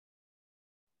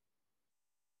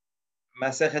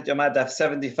Masechet Yoma Daf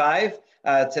 75.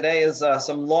 Today is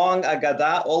some long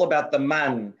Agadah, all about the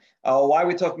man. Why are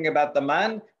we talking about the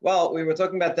man? Well, we were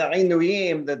talking about the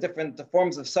Inuyim, the different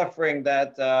forms of suffering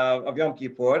that of Yom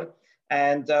Kippur.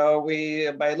 And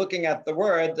by looking at the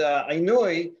word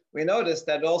Inui, we noticed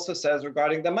that it also says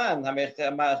regarding the man, that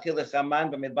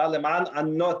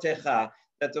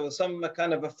there was some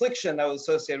kind of affliction that was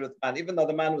associated with man. Even though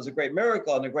the man was a great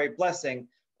miracle and a great blessing,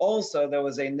 also there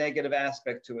was a negative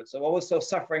aspect to it. So what was so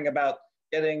suffering about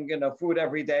getting food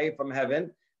every day from heaven?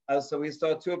 So we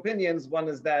saw two opinions. One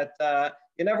is that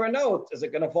you never know, is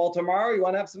it going to fall tomorrow? You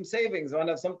want to have some savings. You want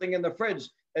to have something in the fridge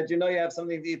that you have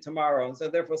something to eat tomorrow. And so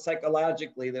therefore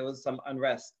psychologically there was some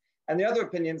unrest. And the other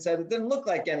opinion said it didn't look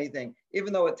like anything,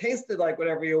 even though it tasted like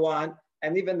whatever you want,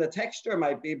 and even the texture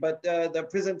might be, but the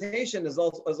presentation is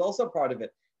also part of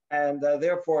it. And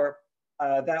therefore,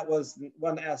 that was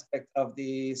one aspect of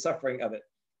the suffering of it.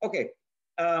 Okay,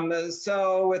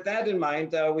 so with that in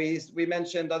mind, we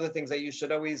mentioned other things that you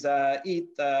should always eat,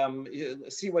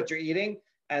 see what you're eating,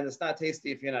 and it's not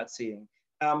tasty if you're not seeing.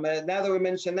 Now that we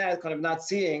mentioned that, kind of not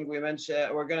seeing, we're going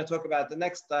to talk about the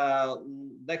next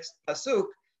pasuk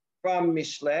from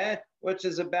Mishle, which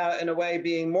is about, in a way,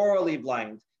 being morally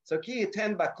blind. So ki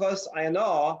ten bakos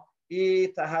ayno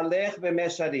tahalech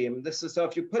b'mesharim. This is so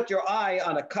if you put your eye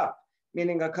on a cup,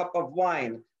 meaning a cup of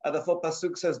wine. The full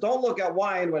pasuk says, don't look at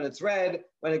wine when it's red,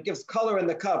 when it gives color in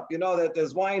the cup. You know that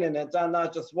there's wine in it,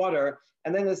 not just water.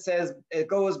 And then it says, it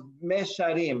goes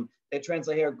mesharim. They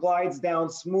translate here, glides down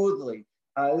smoothly.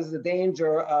 This is the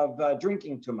danger of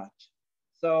drinking too much.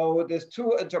 So there's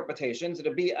two interpretations.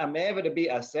 It'll be ameh, it'll be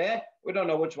aseh. We don't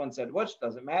know which one said which,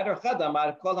 doesn't matter.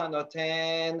 Chadamar kol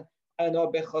hanoten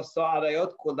ano bechoso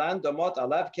arayot kulan domot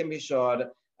alav kemishor.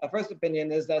 First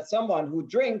opinion is that someone who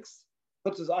drinks,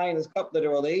 puts his eye in his cup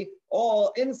literally,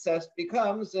 all incest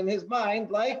becomes in his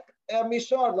mind like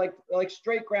mishor, like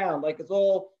straight ground, like it's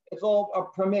all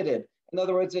permitted. In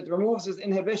other words, it removes his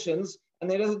inhibitions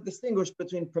and it doesn't distinguish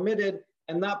between permitted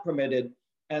and not permitted.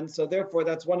 And so therefore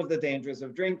that's one of the dangers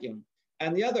of drinking.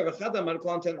 And the other, the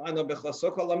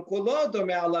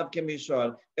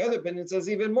other opinion says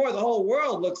even more, the whole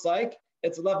world looks like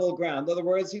it's level ground. In other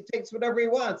words, he takes whatever he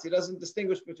wants. He doesn't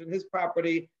distinguish between his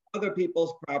property, other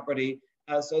people's property.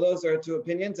 So those are two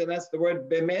opinions, and that's the word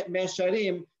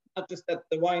mesharim, not just that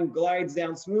the wine glides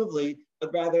down smoothly,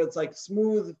 but rather it's like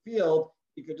smooth field.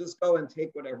 You could just go and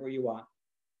take whatever you want.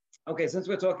 Okay, since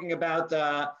we're talking about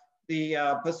the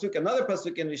pasuk, another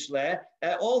pasuk in Mishle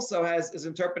that also is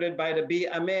interpreted by the bi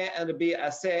ameh and the bi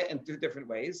aseh in two different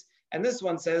ways. And this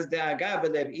one says, de'aga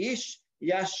v'lev ish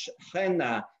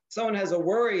yashchena. Someone has a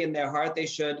worry in their heart, they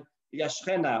should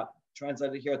yashchena,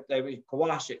 translated here, they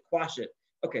quash it.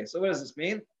 Okay, so what does this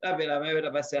mean? So they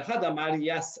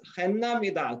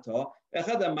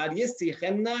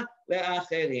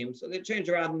change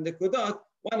around in the kudot.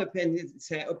 One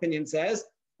opinion says,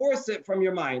 force it from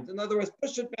your mind. In other words,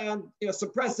 push it down,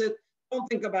 suppress it, don't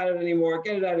think about it anymore,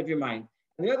 get it out of your mind.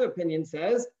 And the other opinion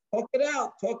says, talk it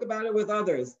out, talk about it with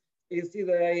others. You see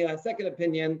the second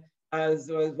opinion as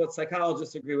what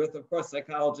psychologists agree with. Of course,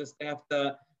 psychologists, they have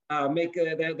to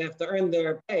they have to earn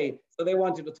their pay. So they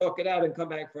want you to talk it out and come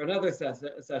back for another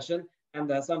session.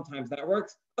 And sometimes that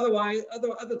works. Otherwise,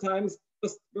 other times,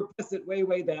 just repress it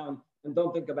way down and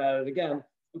don't think about it again.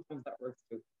 Sometimes that works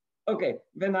too. Okay,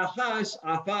 v'nachash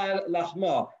afar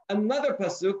lachmo. Another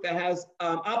pasuk that has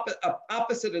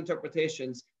opposite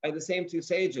interpretations by the same two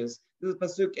sages. This is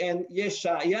pasuk in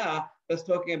Yeshaya that's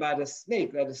talking about a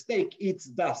snake, that a snake eats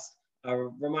dust,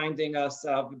 reminding us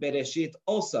of Bereshit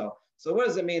also. So what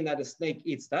does it mean that a snake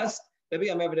eats dust? A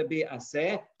snake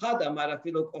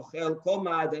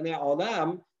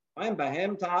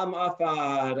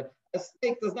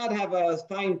does not have a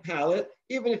fine palate.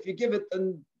 Even if you give it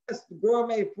the best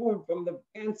gourmet food from the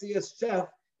fanciest chef,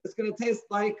 it's going to taste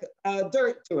like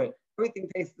dirt to it. Everything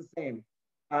tastes the same.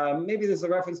 Maybe there's a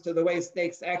reference to the way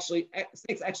snakes actually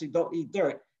don't eat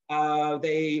dirt. But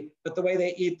the way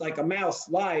they eat like a mouse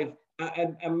live,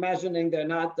 I'm imagining they're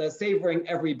not savoring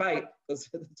every bite because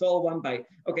it's all one bite.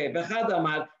 Okay, or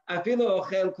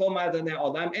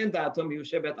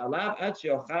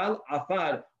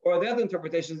the other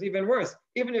interpretation is even worse.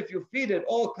 Even if you feed it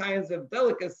all kinds of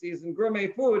delicacies and gourmet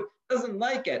food, it doesn't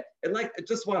like it. It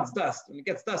just wants dust. When it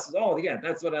gets dust, oh yeah,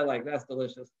 that's what I like. That's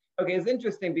delicious. Okay, it's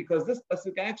interesting because this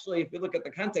pasuk actually, if you look at the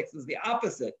context, is the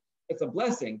opposite. It's a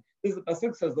blessing. This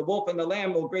pasuk says the wolf and the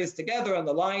lamb will graze together, and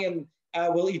the lion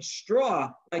will eat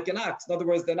straw like an ox. In other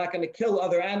words, they're not going to kill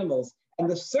other animals. And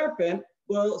the serpent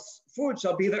food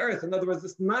shall be the earth. In other words,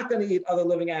 it's not going to eat other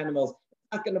living animals.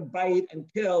 It's not going to bite and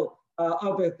kill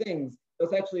other things. So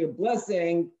it's actually a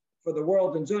blessing for the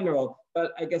world in general,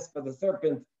 but I guess for the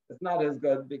serpent, it's not as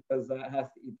good because it has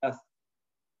to eat dust.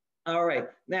 All right,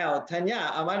 now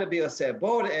Tanya, Amar Biyoseh,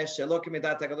 Bor Esh Elokim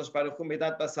Midat HaKadosh Baruch Hu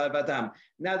Midat Basar V'Adam.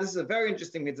 Now this is a very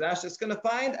interesting midrash. It's going to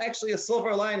find actually a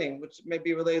silver lining, which may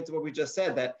be related to what we just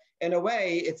said, that in a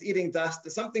way it's eating dust.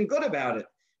 There's something good about it.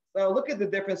 So look at the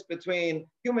difference between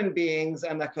human beings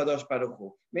and the Kadosh Baruch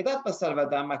Hu. Midat basar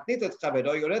v'adam maknit et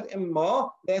chavero yored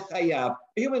immo lechayav.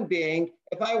 A human being,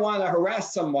 if I want to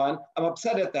harass someone, I'm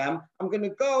upset at them, I'm going to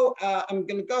go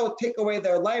take away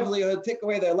their livelihood, take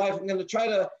away their life. I'm going to try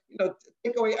to,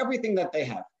 take away everything that they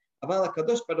have. Aval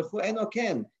Kadosh Baruch Hu eno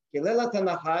ken. Kilela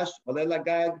tanachash olela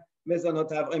gag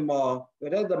mezonotav imo.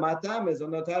 Yored lamata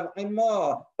mezonotav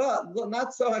imo. But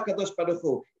not so HaKadosh Baruch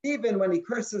Hu. Even when he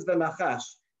curses the nachash,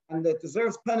 and that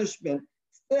deserves punishment,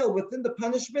 still within the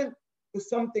punishment is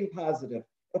something positive.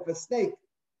 If a snake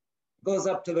goes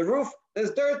up to the roof,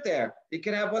 there's dirt there. He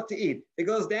can have what to eat. He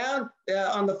goes down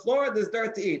on the floor, there's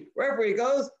dirt to eat. Wherever he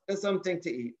goes, there's something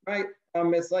to eat, right?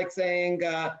 It's like saying,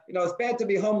 it's bad to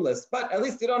be homeless, but at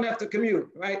least you don't have to commute,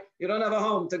 right? You don't have a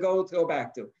home to go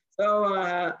back to.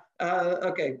 So,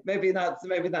 okay, maybe not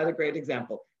a great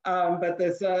example. But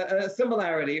there's a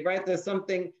similarity, right? There's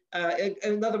something,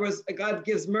 in other words, God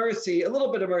gives mercy, a little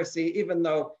bit of mercy, even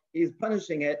though he's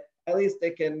punishing it, at least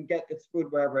it can get its food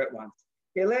wherever it wants.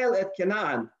 God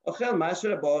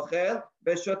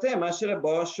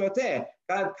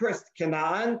cursed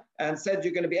Canaan and said,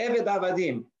 you're going to be Eved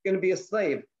Avadim, you're going to be a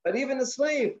slave. But even a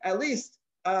slave, at least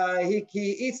he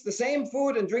eats the same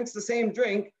food and drinks the same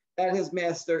drink that his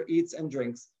master eats and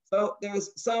drinks. So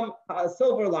there's some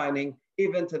silver lining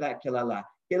even to that kilala.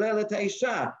 Kilala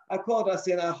ta'isha, akol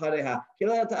rasin achareha.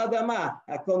 Kilala ta'adama,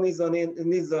 akol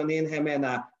nizonin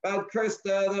hemena. God cursed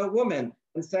the woman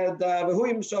and said,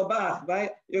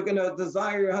 right? You're going to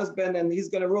desire your husband and he's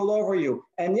going to rule over you.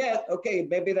 And yet, okay,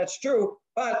 maybe that's true,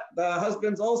 but the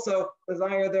husbands also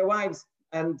desire their wives,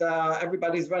 and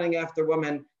everybody's running after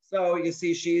women. So you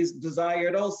see, she's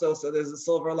desired also, so there's a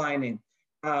silver lining.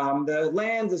 The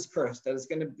land is cursed, that it's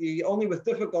going to be only with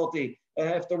difficulty. They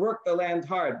have to work the land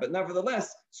hard, but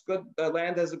nevertheless, it's good. The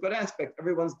land has a good aspect.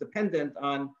 Everyone's dependent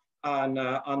on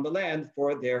the land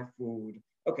for their food.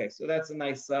 Okay, so that's a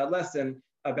nice lesson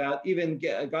about even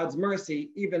God's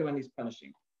mercy, even when he's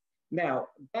punishing. Now,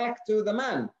 back to the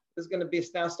man. This is going to be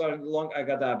now starting the long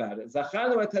Agadah about it.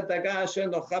 Zachanu et hadaga asher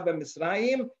nocha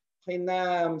b'Misraim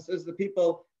chinam. So as the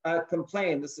people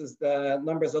complain, this is the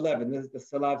Numbers 11, this is the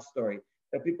Salav story.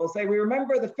 That people say, we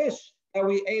remember the fish that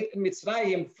we ate in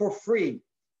Mitzrayim for free.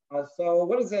 So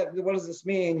what does this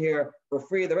mean here, for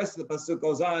free? The rest of the pasuk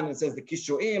goes on and says the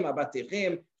kishuim,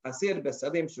 abatichim, hasir,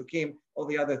 besalim, shukim, all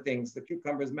the other things, the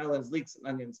cucumbers, melons, leeks, and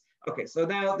onions. Okay, so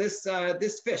now this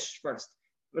fish first.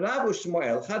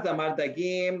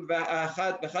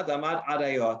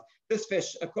 This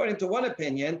fish, according to one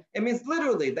opinion, it means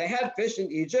literally they had fish in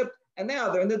Egypt and now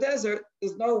they're in the desert.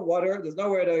 There's no water. There's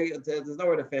nowhere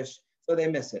to fish, so they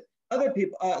miss it. Other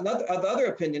people, the other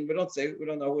opinion, we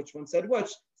don't know which one said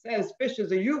which, says fish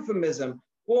is a euphemism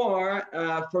for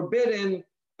forbidden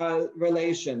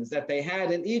relations that they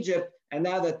had in Egypt, and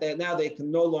now they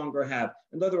can no longer have.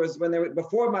 In other words, when they were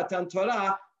before Matan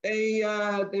Torah, they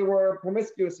were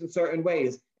promiscuous in certain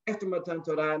ways. After Matan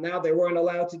Torah, now they weren't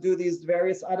allowed to do these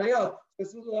various adayot.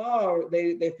 This is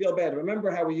they feel bad. Remember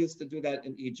how we used to do that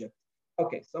in Egypt.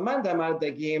 Okay, so mandamar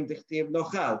degim dichtiv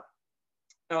nochal.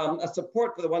 A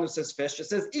support for the one who says fish, it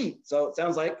says eat. So it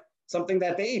sounds like something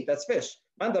that they eat, that's fish.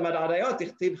 Mandamar adayot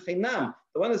dichtiv chinam.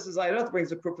 The one who says ayot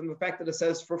brings a proof from the fact that it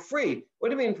says for free. What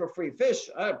do you mean for free? Fish,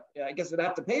 I guess you'd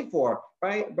have to pay for,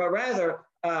 right? But rather,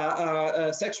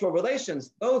 sexual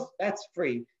relations, that's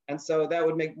free. And so that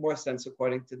would make more sense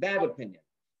according to that opinion.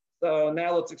 So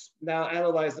now let's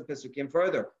analyze the Pesukim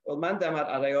further. According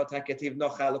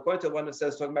to one who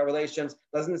says talking about relations,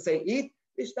 doesn't it say eat?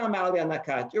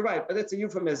 You're right, but it's a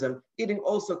euphemism. Eating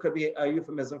also could be a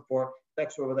euphemism for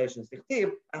sexual relations. The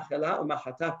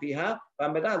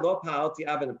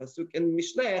Pasuk in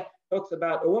Mishleh talks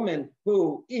about a woman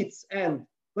who eats and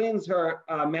cleans her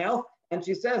mouth, and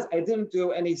she says, I didn't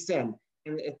do any sin.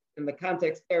 And in the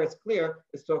context there, it's clear,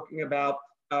 it's talking about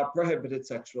prohibited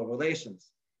sexual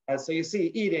relations. So you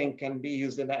see, eating can be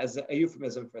used as a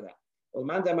euphemism for that.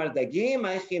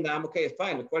 Okay,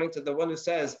 fine. According to the one who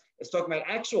says it's talking about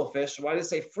actual fish, why does it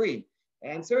say free? The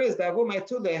answer is that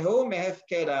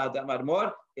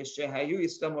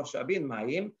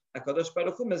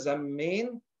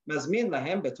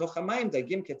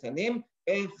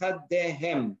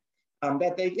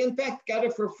they in fact got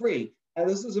it for free. And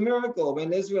this is a miracle.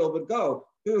 When Israel would go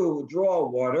to draw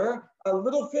water, a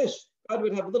little fish God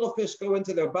would have little fish go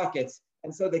into their buckets,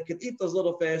 and so they could eat those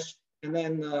little fish and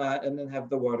then have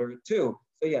the water too.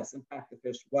 So yes, in fact, the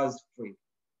fish was free.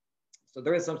 So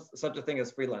there is such a thing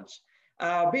as free lunch.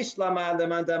 Okay,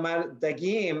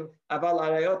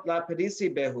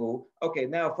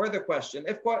 now further question.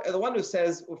 If the one who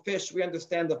says fish, we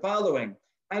understand the following.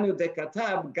 Anu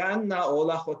dekatab gan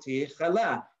na'ol achoti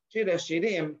chala. Shir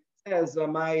Shirim says,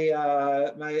 my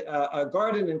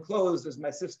garden enclosed is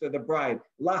my sister, the bride,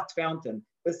 locked fountain.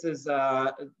 This is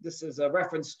a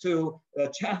reference to the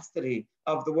chastity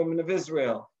of the women of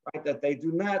Israel, right? That they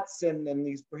do not sin in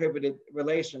these prohibited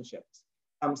relationships.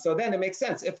 So then it makes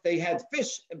sense if they had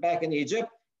fish back in Egypt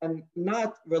and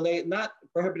not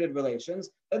prohibited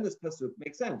relations, then this pasuk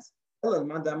makes sense. Or the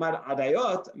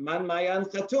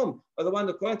one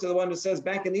according to the one who says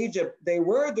back in Egypt they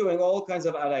were doing all kinds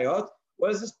of adayot. What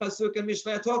is this pasuk in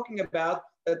Mishnah talking about?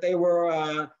 That they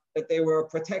were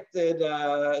protected,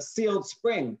 sealed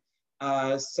spring.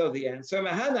 So the answer,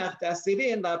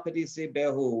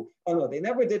 oh no, they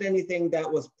never did anything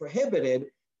that was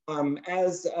prohibited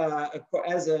as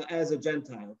a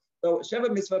Gentile. So Sheva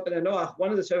Mitzvot Ben Noach,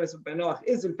 one of the Sheva Mitzvot Ben Noach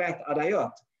is in fact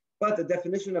adayot, but the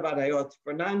definition of adayot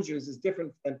for non-Jews is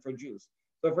different than for Jews.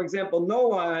 So for example, no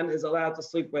one is allowed to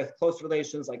sleep with close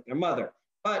relations like their mother,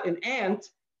 but an aunt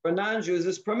for non-Jews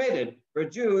is permitted, for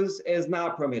Jews is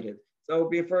not permitted. So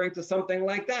referring to something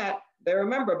like that, they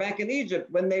remember back in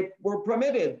Egypt when they were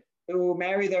permitted to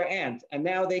marry their aunt, and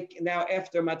now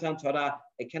after Matan Torah,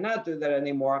 they cannot do that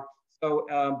anymore. So,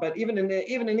 but even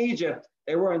in Egypt,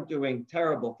 they weren't doing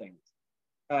terrible things.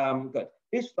 Good.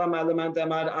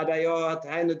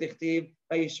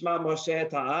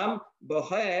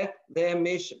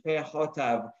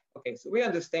 Okay, so we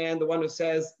understand the one who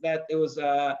says that there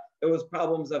was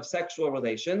problems of sexual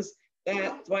relations.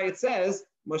 That's why it says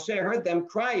Moshe heard them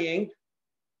crying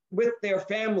with their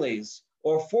families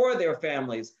or for their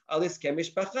families.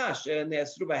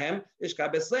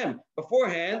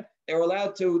 Beforehand, they were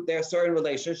allowed to their certain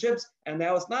relationships, and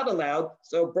now it's not allowed,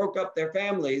 so broke up their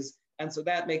families, and so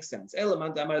that makes sense. If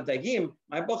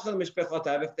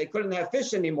they couldn't have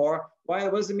fish anymore, why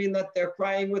does it mean that they're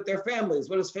crying with their families?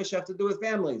 What does fish have to do with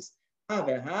families? And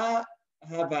the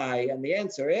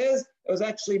answer is, it was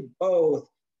actually both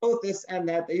this and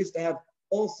that. They used to have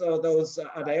also those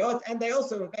adayot, and they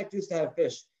also, in fact, used to have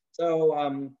fish. So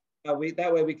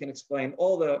that way we can explain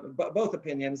both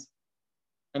opinions.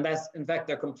 And that's, in fact,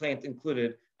 their complaint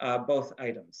included both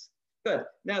items. Good.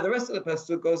 Now, the rest of the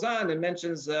pasuk goes on and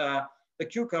mentions the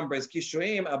cucumbers,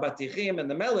 kishuim, abatichim,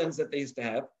 and the melons that they used to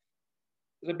have.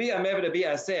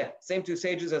 Same two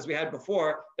sages as we had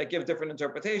before that give different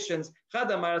interpretations. Their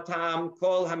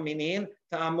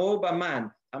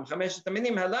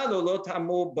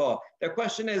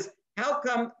question is, how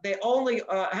come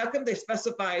they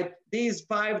specified these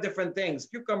 5 different things?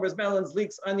 Cucumbers, melons,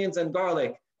 leeks, onions, and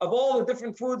garlic. Of all the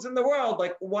different foods in the world,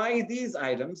 like why these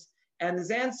items? And his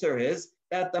answer is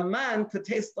that the man could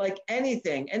taste like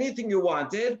anything you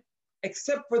wanted,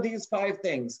 except for these 5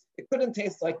 things. It couldn't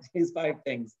taste like these 5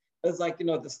 things. It's like,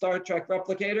 the Star Trek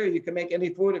replicator, you can make any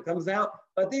food, it comes out,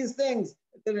 but these things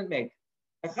it didn't make.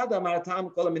 The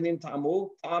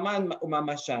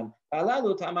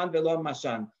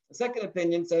second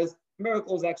opinion says the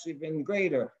miracle has actually been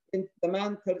greater. The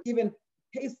man could even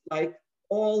taste like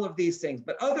all of these things,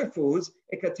 but other foods,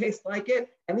 it could taste like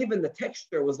it, and even the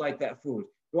texture was like that food.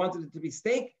 You wanted it to be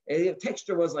steak, the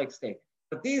texture was like steak.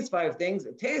 But these 5 things,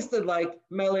 it tasted like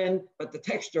melon, but the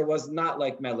texture was not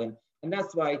like melon. And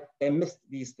that's why they missed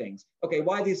these things. Okay,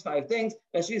 why these 5 things?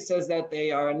 Rashi says that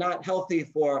they are not healthy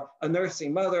for a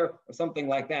nursing mother or something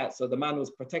like that. So the man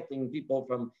was protecting people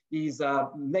from these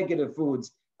negative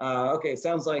foods. Okay,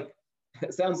 sounds like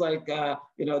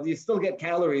you still get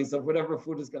calories of whatever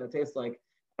food is going to taste like.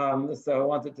 So I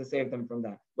wanted to save them from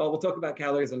that. Well, we'll talk about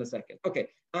calories in a second. Okay,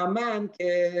 Aman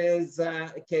is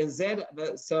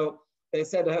so they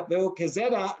said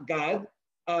kezera gad.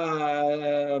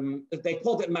 They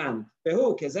called it man.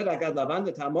 So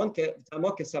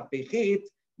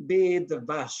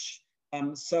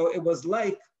it was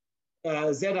like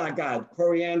zera gad,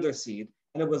 coriander seed,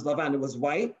 and it was lavan. It was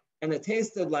white, and it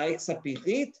tasted like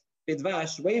sapichit,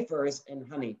 bidvash, wafers, and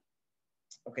honey.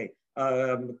 Okay,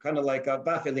 kind of like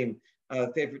bafilim,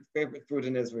 favorite fruit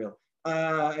in Israel.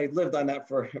 I lived on that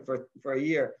for a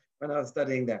year when I was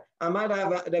studying there. Amar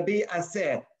Rabbi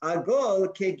Aseh,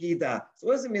 agol kegida. So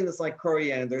what does it mean it's like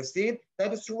coriander seed?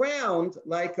 That it's round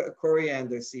like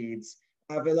coriander seeds.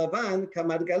 Avelavan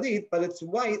kamad galit, but it's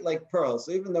white like pearl.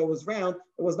 So even though it was round,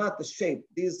 it was not the shape.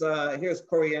 These here's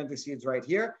coriander seeds right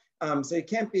here. So it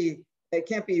can't be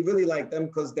really like them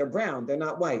because they're brown. They're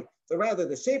not white. So rather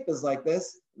the shape is like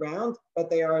this, round, but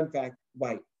they are in fact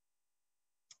white.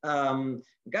 Gad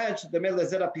shedameh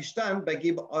lezera pishtan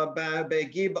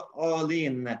begib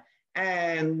olin.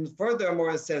 And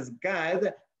furthermore, it says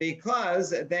Gad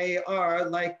because they are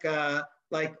like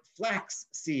flax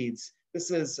seeds.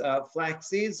 This is flax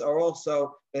seeds are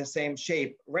also the same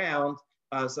shape, round.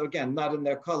 So again, not in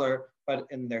their color, but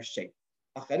in their shape.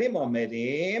 Acharim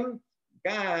omerim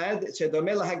Gad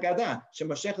shedameh lahagada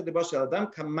shemoshech libo shel adam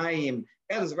kamayim.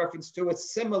 Gad is a reference to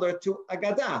it's similar to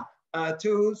Agada.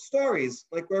 To stories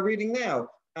like we're reading now,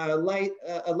 light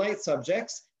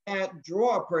subjects that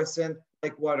draw a person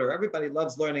like water. Everybody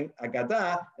loves learning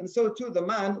Agada, and so too the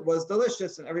man was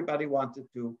delicious, and everybody wanted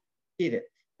to eat it.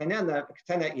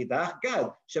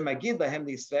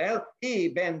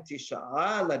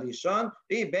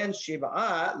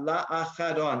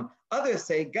 Others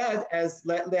say Gad as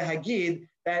lehagid,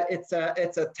 that it's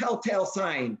a telltale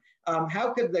sign.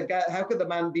 How could the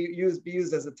man be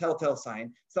used as a telltale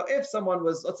sign? So if someone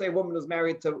was, let's say a woman was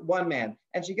married to one man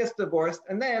and she gets divorced,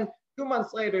 and then 2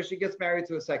 months later she gets married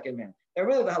to a second man. Now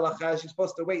really the halacha is she's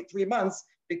supposed to wait 3 months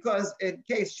because in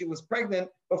case she was pregnant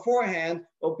beforehand,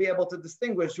 we'll be able to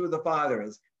distinguish who the father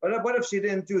is. But what if she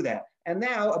didn't do that? And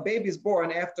now a baby's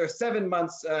born after 7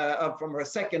 months from her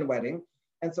second wedding.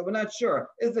 And so we're not sure,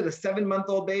 is it a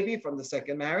 7-month-old baby from the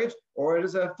second marriage, or it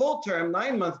is a full-term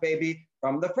 9-month baby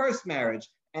from the first marriage?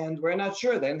 And we're not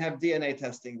sure. They didn't have DNA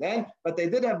testing then, but they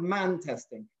did have man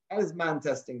testing. How does man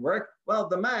testing work? Well,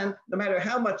 the man, no matter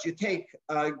how much you take,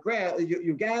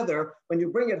 you gather, when you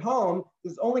bring it home,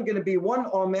 there's only going to be 1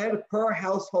 omer per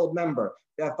household member.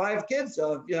 You have 5 kids,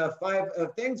 so you have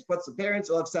 5 things, plus the parents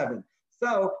will have 7.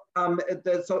 So,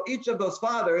 so each of those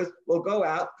fathers will go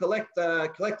out, collect the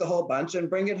whole bunch, and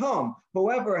bring it home.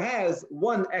 Whoever has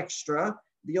 1 extra,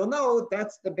 you'll know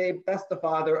that's the baby, that's the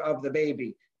father of the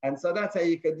baby. And so that's how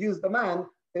you could use the man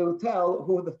to tell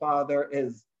who the father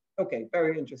is. Okay,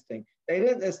 very interesting.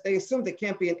 They assumed it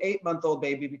can't be an 8-month-old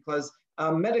baby because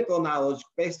medical knowledge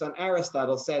based on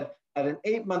Aristotle said that an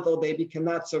 8-month-old baby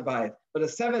cannot survive, but a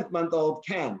 7th-month-old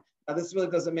can. Now, this really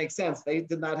doesn't make sense. They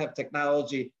did not have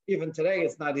technology. Even today,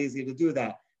 it's not easy to do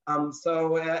that.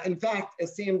 In fact, it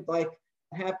seemed like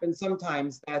it happened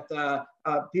sometimes that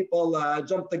people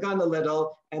jumped the gun a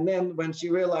little, and then when she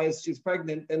realized she's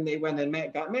pregnant, then they went and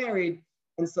got married.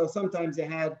 And so sometimes they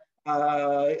had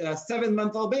a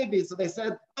 7-month-old baby. So they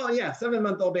said, oh yeah,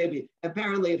 7-month-old baby.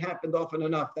 Apparently it happened often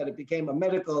enough that it became a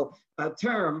medical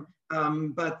term,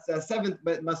 but 7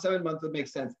 months would make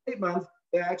sense. 8 months,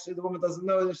 actually the woman doesn't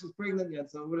know that she's pregnant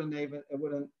yet, so it wouldn't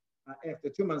after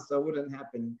 2 months, so it wouldn't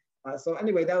happen. So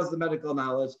anyway, that was the medical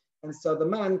knowledge. And so the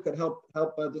man could help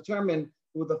determine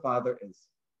who the father is.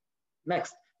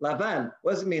 Next, Lavan.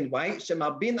 What does it mean? Why?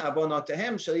 Shemabin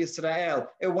avonotehem shel Yisrael.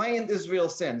 It widened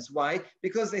Israel's sins. Why?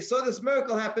 Because they saw this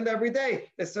miracle happened every day.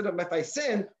 They said, if I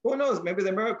sin, who knows? Maybe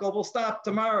the miracle will stop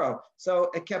tomorrow. So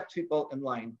it kept people in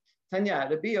line. Tanya,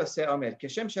 Rabbi Yosef Omer,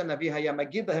 Keshem shenavi haya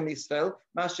magid lahem Yisrael,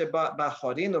 ma sheba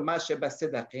b'chorin u ma sheba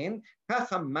sedakin,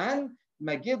 kacha man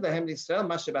magid lahem Yisrael,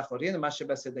 ma sheba chorin u ma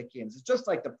sheba sedakin. It's just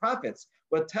like the prophets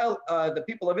would tell the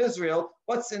people of Israel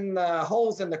what's in the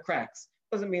holes in the cracks.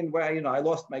 Doesn't mean where I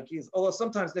lost my keys. Although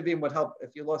sometimes Nevi'im would help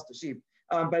if you lost a sheep.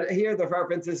 But here the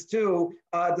reference is to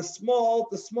the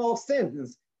small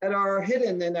sins that are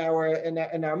hidden in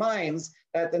our minds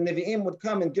that the Nevi'im would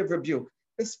come and give rebuke.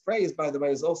 This phrase, by the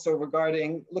way, is also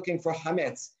regarding looking for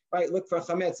chametz, right? Look for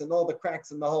chametz in all the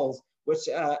cracks and the holes, which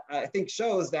I think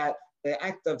shows that the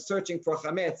act of searching for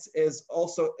chametz is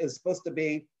supposed to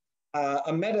be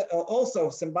also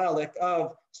symbolic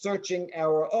of searching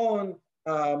our own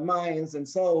minds and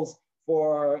souls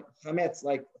for chametz,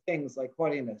 like things like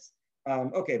haughtiness.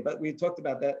 Okay, but we talked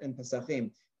about that in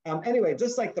Pesachim. Anyway,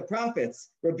 just like the prophets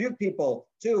rebuke people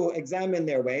to examine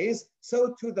their ways,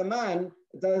 so too the man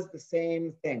does the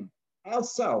same thing.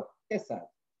 Also, Esad,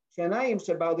 Shanayim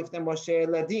Shabal Diftem Moshe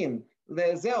Ladin,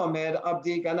 Ze Omer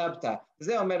Abdi Ganabta,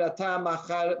 Ze Omer Ata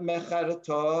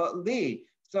Mecharto Li.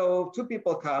 So 2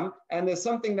 people come, and there's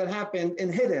something that happened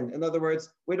in hidden. In other words,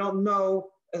 we don't know,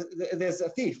 there's a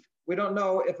thief. We don't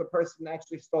know if a person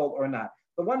actually stole or not.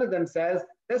 So one of them says,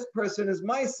 this person is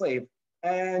my slave,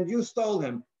 and you stole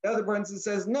him. The other person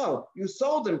says, no, you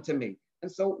sold him to me. And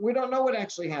so we don't know what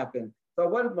actually happened. So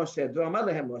what did Moshe do?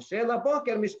 Moshe,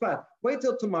 laboker mishpat. Wait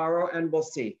till tomorrow and we'll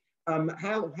see.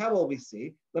 How will we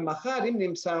see? למחר אם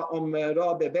נמצא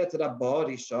אומרו בבית רבו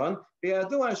ראשון,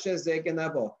 וידוע שזה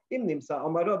גנבו. אם נמצא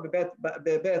אומרו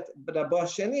בבית רבו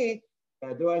שני,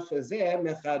 וידוע שזה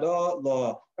מכרו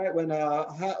לו. Right, when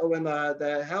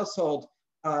the household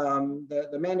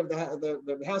the man of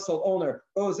the household owner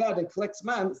goes out and collects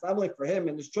man, it's not only for him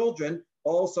and his children,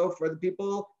 also for the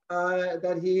people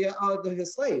that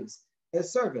his slaves,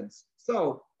 his servants.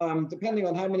 So depending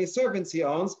on how many servants he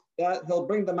owns, that he'll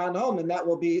bring the man home, and there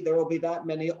will be that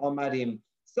many omarim.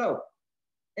 So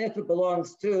if it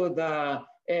belongs to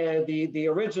the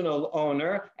original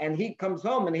owner and he comes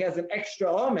home and he has an extra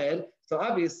omed, so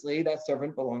obviously that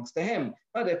servant belongs to him.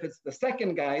 But if it's the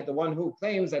second guy, the one who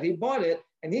claims that he bought it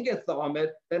and he gets the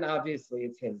omed, then obviously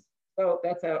it's his. So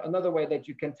that's another way that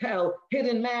you can tell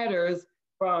hidden matters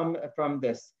from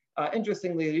this.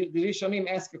 Interestingly, the Rishonim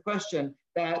ask a question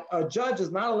that a judge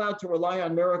is not allowed to rely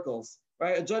on miracles,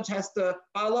 right? A judge has to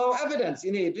follow evidence.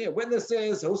 You need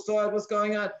witnesses, who saw it, what's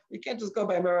going on. You can't just go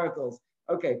by miracles.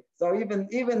 Okay, so even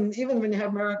when you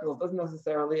have miracles, doesn't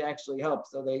necessarily actually help.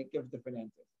 So they give different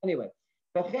answers. Anyway,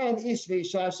 and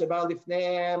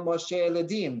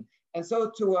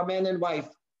so to a man and wife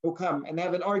who come and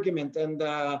have an argument, and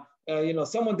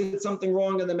someone did something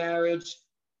wrong in the marriage,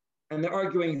 and they're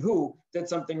arguing who did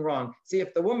something wrong. See,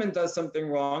 if the woman does something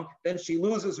wrong, then she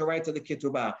loses her right to the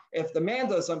ketubah. If the man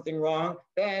does something wrong,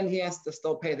 then he has to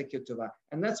still pay the ketubah.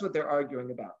 And that's what they're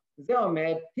arguing about.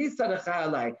 The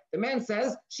man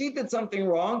says, she did something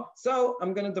wrong, so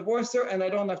I'm going to divorce her and I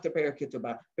don't have to pay her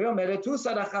ketubah. No,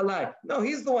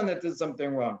 he's the one that did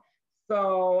something wrong.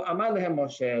 So,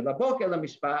 Moshe,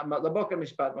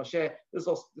 this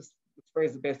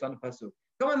phrase is based on the pasuk.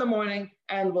 Come in the morning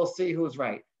and we'll see who's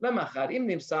right.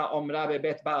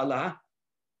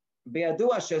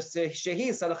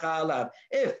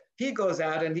 If he goes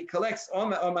out and he collects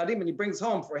omarim and he brings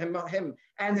home for him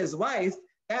and his wife,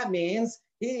 that means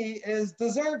he is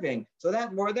deserving. So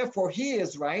therefore he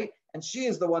is right and she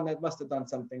is the one that must have done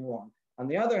something wrong. On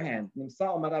the other hand,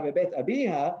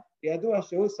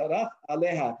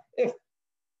 if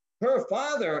her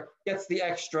father gets the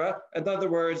extra, in other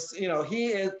words,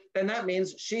 then that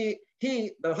means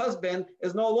the husband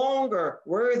is no longer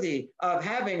worthy of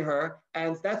having her,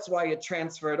 and that's why it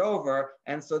transferred over.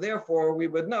 And so therefore we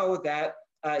would know that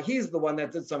he's the one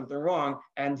that did something wrong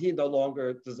and he no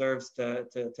longer deserves to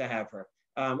have her.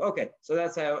 Okay, so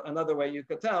that's another way you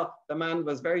could tell the man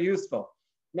was very useful.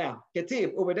 Now,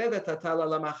 Ketib,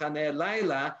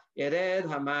 Yered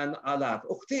Haman Alav.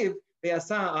 Uchtiv,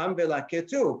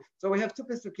 so we have two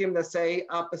pesukim that say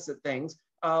opposite things.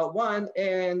 One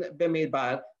in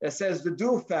Bemidbar that says the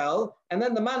dew fell and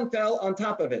then the man fell on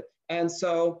top of it. And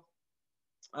so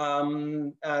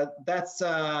that's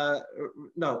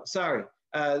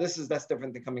that's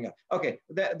different than coming up. Okay,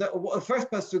 the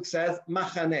first pasuk says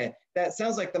machaneh. That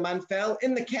sounds like the man fell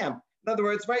in the camp. In other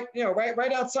words, right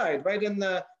outside, right in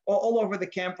all over the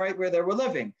camp, right where they were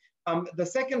living. The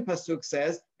second pasuk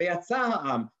says,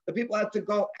 the people had to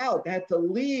go out, they had to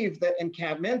leave the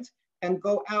encampment and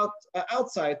go out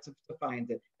outside to find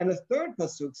it. And the third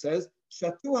pasuk says,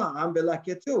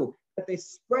 that they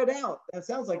spread out. That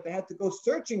sounds like they had to go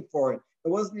searching for it. It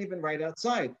wasn't even right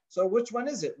outside. So which one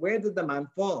is it? Where did the man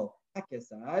fall? So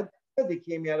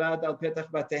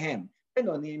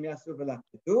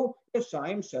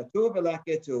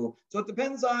it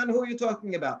depends on who you're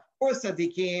talking about. For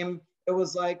Sadiqim, it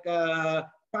was like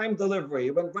prime delivery.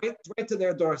 It went right to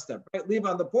their doorstep. Right, leave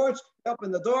on the porch,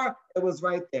 open the door, it was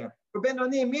right there. For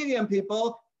Benoni, medium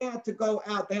people, they had to go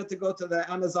out. They had to go to the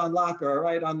Amazon locker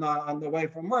right on the way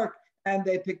from work, and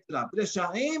they picked it up. The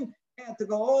Sha'im, they had to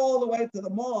go all the way to the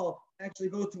mall, actually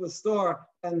go to a store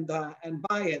and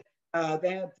buy it.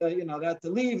 They had to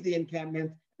leave the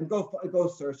encampment and go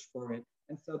search for it.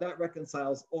 And so that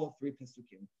reconciles all three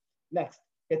pesukim. Next.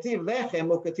 How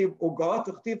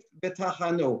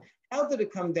did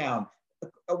it come down?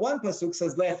 One pasuk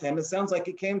says lechem. It sounds like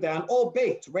it came down all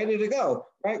baked, ready to go,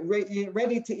 right?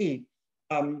 Ready to eat.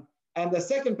 And the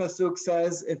second pasuk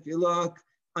says, if you look,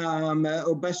 that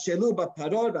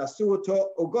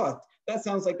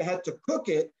sounds like they had to cook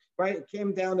it, right? It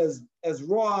came down as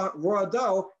raw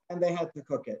dough, and they had to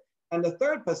cook it. And the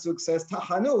third pasuk says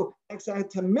tahanu, actually had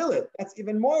to mill it. That's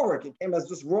even more work. It came as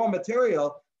just raw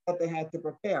material that they had to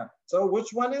prepare. So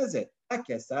which one is it?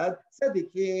 Akesad,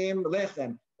 Sadiqim,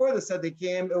 Lechem. For the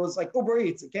Sadiqim, it was like Uber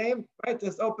Eats. It came, right?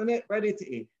 Just open it, ready to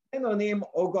eat. Enonim,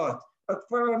 Ogot. But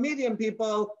for medium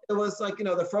people, it was like,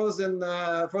 the frozen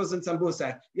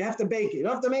sambusak. You have to bake it. You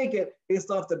don't have to make it, you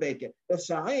still have to bake it. The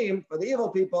Sha'im, for the evil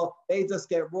people, they just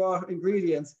get raw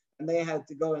ingredients and they had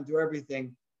to go and do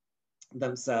everything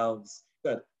themselves.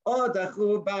 Good.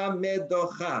 Odachuba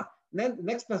medocha. Then the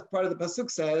next part of the pasuk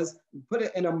says, put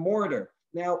it in a mortar.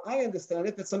 Now, I understand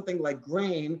if it's something like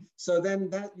grain, so then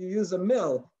that you use a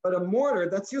mill, but a mortar,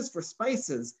 that's used for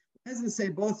spices. It doesn't say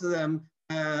both of them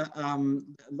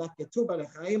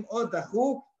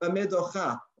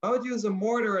Why would you use a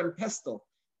mortar and pestle?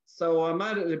 So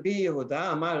Amar Rabbi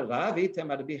Yehuda, Amar Rav, Item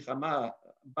Rabbi Chama,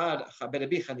 Bar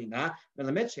Rabbi Chanina,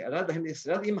 מלמד שירד להם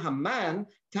לישראל עם המן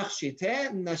תכשיטי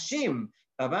נשים,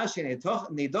 דבר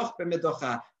שנידוח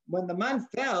במדוחה. When the man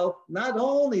fell, not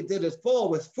only did it fall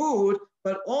with food,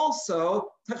 but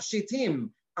also takshitim,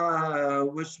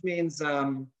 which means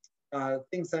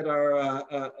things that are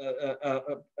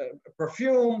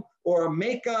perfume or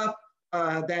makeup,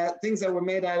 things that were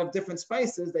made out of different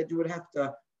spices that you would have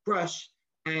to crush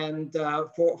and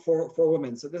for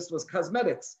women. So this was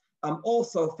cosmetics.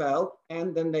 Also fell,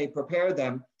 and then they prepared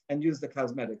them and used the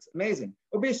cosmetics. Amazing.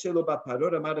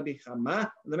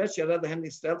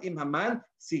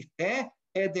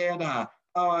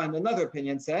 And another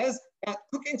opinion says that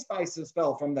cooking spices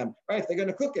fell from them. Right? If they're going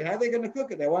to cook it, how are they going to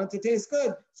cook it? They want it to taste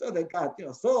good, so they got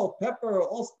salt, pepper,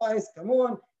 allspice,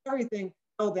 cumin, everything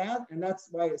fell down, and that's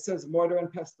why it says mortar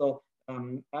and pestle.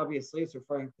 Obviously, it's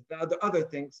referring to the other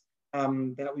things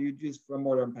that we would use for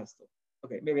mortar and pestle.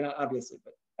 Okay, maybe not obviously,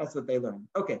 but that's what they learned.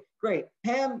 Okay, great.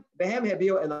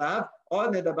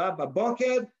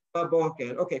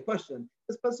 Okay, question.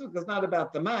 This pasuk is not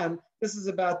about the man. This is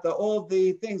about all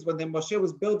the things when Moshe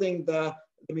was building the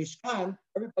Mishkan.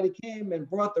 Everybody came and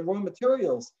brought the raw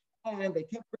materials, and they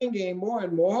kept bringing more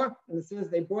and more. And it says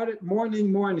they brought it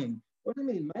morning. What do you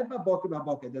mean?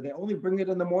 Did they only bring it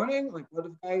in the morning? Like what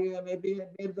if I maybe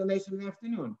made a donation in the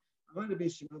afternoon? They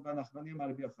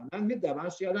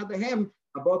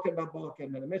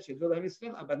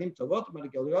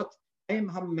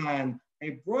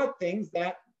brought things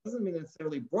that doesn't mean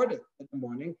necessarily brought it in the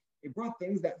morning. They brought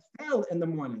things that fell in the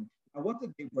morning. Now, what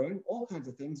did they bring? All kinds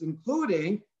of things,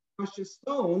 including precious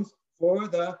stones for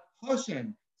the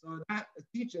Hoshen. So that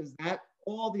teaches that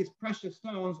all these precious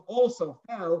stones also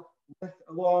fell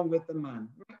along with the man.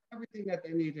 Everything that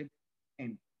they needed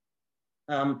came.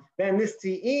 Then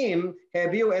Nisi'im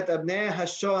haviu et abnei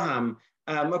hashoham.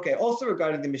 Okay, also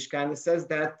regarding the Mishkan, it says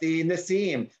that the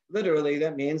Nisi'im, literally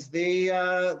that means the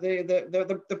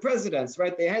presidents,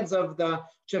 right? The heads of the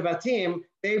Shevatim,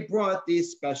 they brought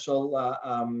these special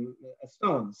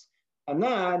stones.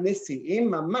 Ana Nisi'im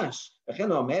mamash,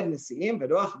 v'chen omer Nisi'im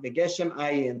v'ruach v'geshem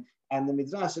ayin. And the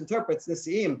Midrash interprets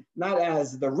Nisi'im not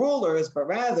as the rulers, but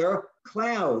rather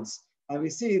clouds. And we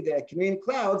see the communion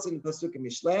clouds in Pasuk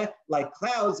Mishleh, like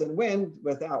clouds and wind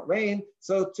without rain.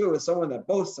 So too is someone that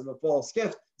boasts of a false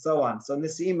gift, so on. So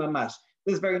Nisi'im mamash.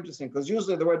 This is very interesting because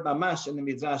usually the word mamash in the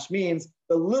Midrash means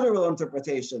the literal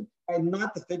interpretation and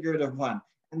not the figurative one.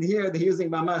 And here they're using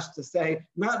mamash to say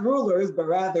not rulers, but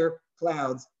rather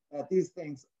clouds. That these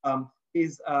things,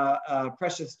 these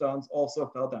precious stones also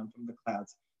fell down from the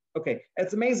clouds. Okay,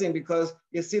 it's amazing because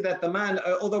you see that the man,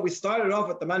 although we started off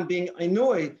with the man being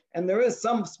inui, and there is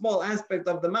some small aspect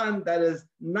of the man that is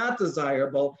not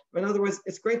desirable. In other words,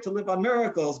 it's great to live on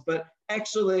miracles, but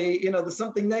actually, there's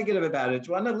something negative about it.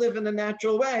 You want to live in a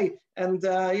natural way and,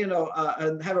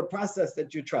 and have a process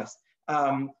that you trust.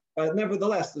 But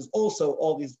nevertheless, there's also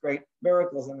all these great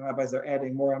miracles, and the rabbis are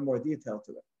adding more and more detail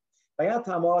to it. Now,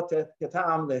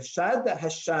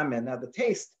 the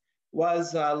taste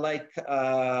was like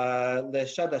the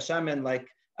shad hashamen, like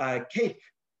cake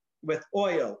with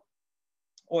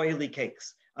oily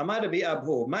cakes. Amar Rabbi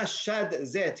Abu, ma shad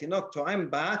zeh tinok to'em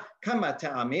ba kama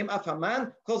te'amim, af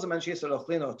haman kol zaman she'yisrael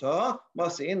ochlin oto,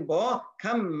 mosi'in bo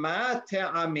kama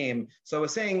te'amim. So we're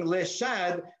saying le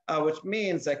shad, which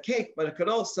means a cake, but it could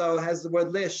also has the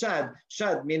word le shad,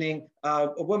 shad meaning a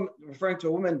woman, referring to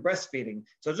a woman breastfeeding.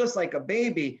 So just like a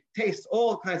baby tastes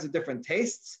all kinds of different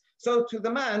tastes, so to the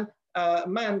man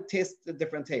tastes a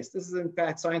different taste. This is in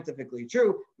fact scientifically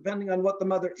true. Depending on what the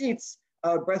mother eats,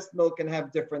 breast milk can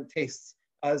have different tastes.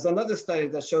 There's another study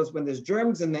that shows when there's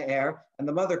germs in the air and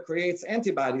the mother creates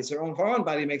antibodies, her own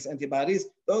body makes antibodies,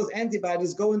 those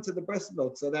antibodies go into the breast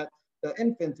milk so that the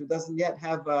infant who doesn't yet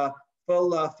have a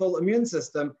full immune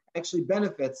system actually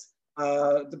benefits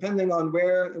depending on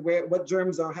what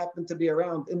germs happen to be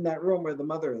around in that room where the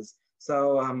mother is.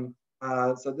 So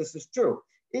this is true.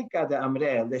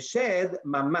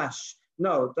 Mamash.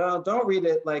 No, don't read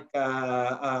it like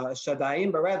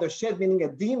shadaim, but rather shed meaning a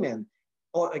demon.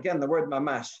 Or again, the word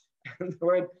mamash. The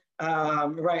word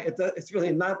right. It's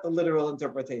really not the literal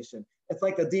interpretation. It's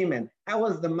like a demon. How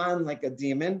is the man like a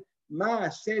demon?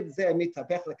 Demons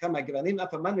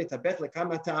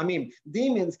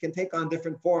can take on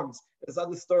different forms. There's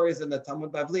other stories in the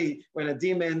Talmud Bavli when a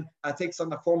demon takes on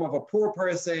the form of a poor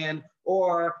person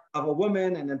or of a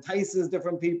woman and entices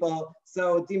different people.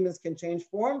 So demons can change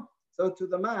form. So to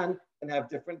the man can have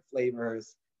different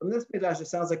flavors. From this midrash, it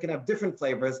sounds like it can have different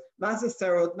flavors, not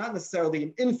necessarily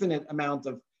an infinite amount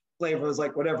of flavors,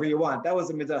 like whatever you want. That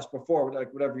was a midrash before,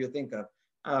 like whatever you think of.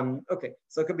 Okay,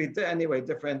 so it could be anyway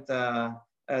different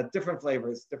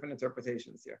flavors, different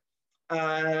interpretations here.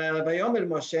 ויאמר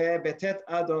משה בתת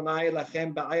אדוני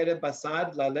לכם בערב בשר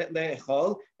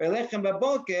לאכול ולחם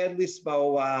בבוקר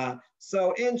לשבוע.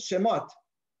 So in Shemot,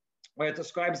 where it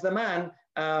describes the man,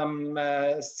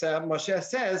 Moshe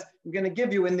says, I'm going to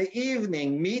give you in the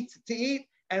evening meat to eat,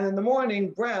 and in the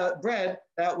morning bread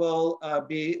that will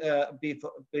be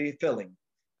filling.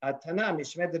 התנא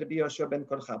משמד רבי יהושע בן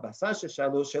קורחה, בשר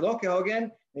ששאלו שלא כהוגן,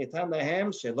 ניתן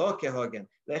להם שלא כהוגן.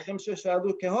 לחם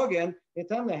ששאלו כהוגן,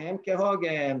 ניתן להם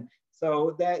כהוגן.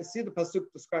 So that, see, the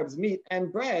pasuk describes meat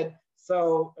and bread.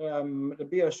 So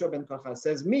Rabbi Yeshua ben Korcha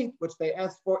says meat, which they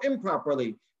asked for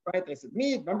improperly, right? They said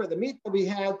meat. Remember the meat that we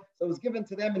had, so it was given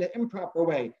to them in an improper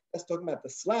way. That's talking about the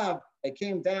slab. They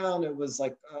came down. It was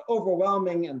like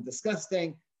overwhelming and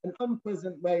disgusting, an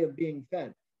unpleasant way of being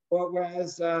fed.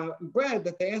 Whereas bread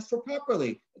that they asked for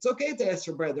properly, it's okay to ask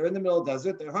for bread. They're in the middle of the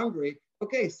desert. They're hungry.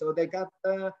 Okay, so they got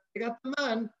the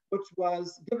man, which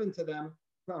was given to them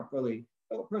properly.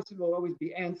 So a person will always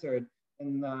be answered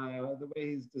in the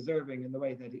way he's deserving, in the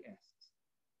way that he asks.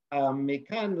 Another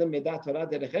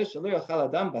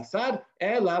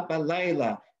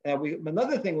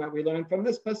thing that we learn from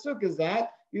this pasuk is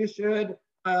that you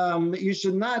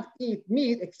should not eat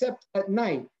meat except at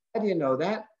night. How do you know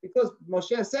that? Because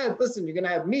Moshe said, listen, you're going to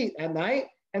have meat at night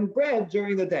and bread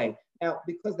during the day. Now,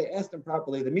 because they asked him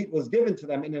properly, the meat was given to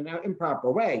them in an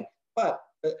improper way. But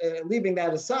leaving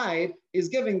that aside, he's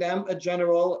giving them a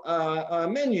general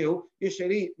menu. You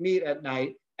should eat meat at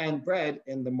night and bread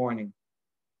in the morning.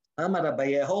 Amar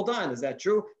Abaye, hold on, is that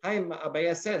true?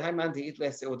 Abaye said,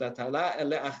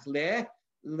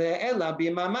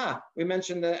 we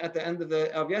mentioned at the end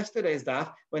of yesterday's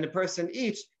daf, when a person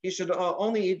eats, he should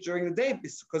only eat during the day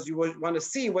because you want to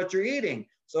see what you're eating.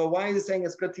 So why is he saying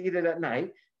it's good to eat it at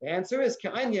night? The answer is,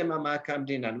 we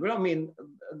don't mean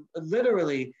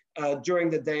literally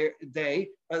during the day,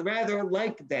 but rather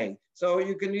like day. So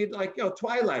you can eat like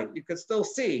twilight, you could still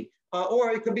see.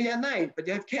 Or it could be at night, but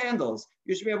you have candles.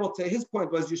 You should be able to, his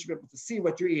point was you should be able to see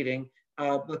what you're eating.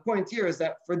 The point here is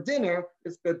that for dinner,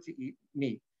 it's good to eat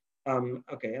meat.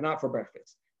 Okay, and not for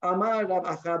breakfast. Another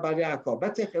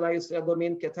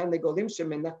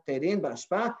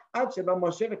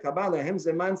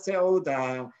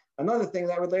thing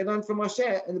that would lay on for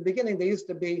Moshe, in the beginning, they used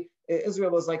to be,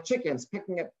 Israel was like chickens,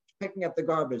 picking up the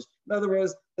garbage. In other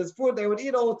words, there's food they would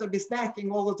eat all the time, be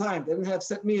snacking all the time. They didn't have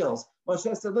set meals.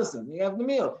 Moshe said, listen, you have the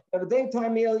meal. You have a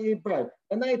daytime meal, you eat bread.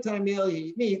 A nighttime meal, you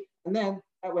eat meat. And then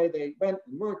that way they went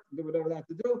and worked and did whatever they had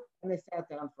to do, and they sat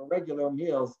down for regular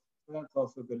meals. So that's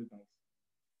also good advice.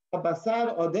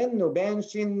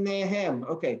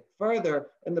 Okay, further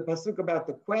in the pasuk about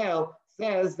the quail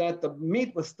says that the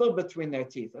meat was still between their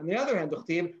teeth. On the other hand,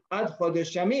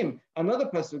 another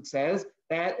pasuk says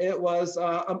that it was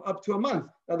up to a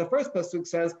month. Now the first pasuk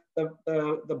says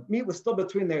the meat was still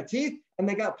between their teeth and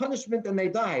they got punishment and they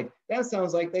died. That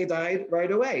sounds like they died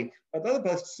right away. But the other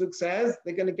pasuk says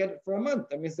they're going to get it for a month.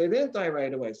 That means they didn't die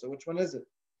right away. So which one is it?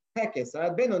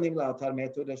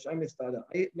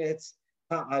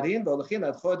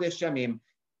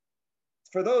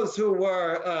 For those who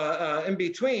were in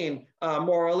between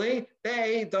morally,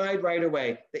 they died right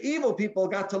away. The evil people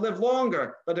got to live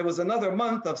longer, but it was another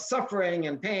month of suffering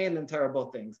and pain and terrible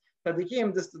things.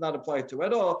 Tzaddikim, this does not apply to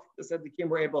at all. The Tzaddikim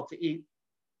were able to eat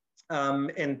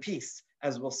in peace,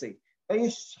 as we'll see. So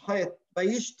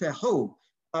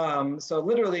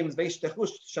literally,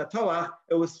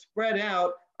 it was spread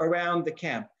out around the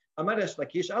camp.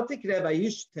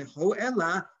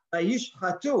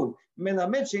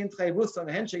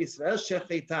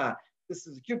 This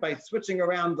is cute. By switching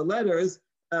around the letters,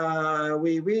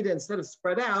 we read instead of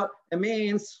spread out, it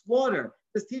means slaughter.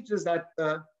 This teaches that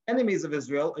the enemies of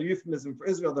Israel, a euphemism for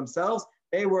Israel themselves,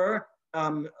 they were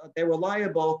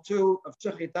liable to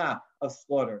shechita, of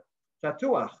slaughter.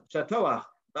 Shatoach, the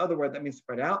other word that means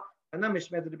spread out.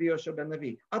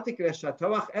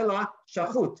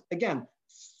 Again,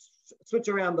 switch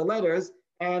around the letters,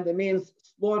 and it means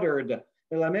slaughtered.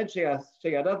 And this teaches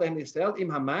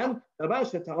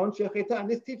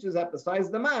that besides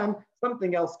the man,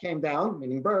 something else came down,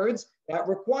 meaning birds, that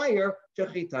require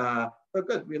shechita. So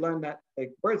good, we learned that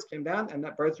birds came down and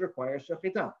that birds require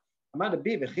shechita.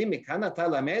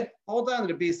 Hold on,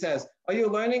 Rabbi says, are you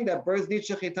learning that birds need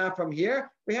shechita from here?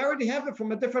 We already have it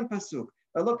from a different pasuk.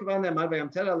 Look,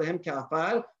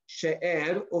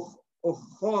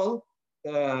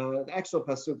 the actual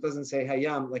pasuk doesn't say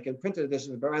hayam like in printed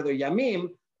editions, but rather yamim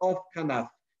of kanaf.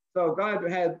 So God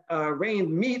had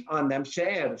rained meat on them,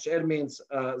 she'er. She'er means,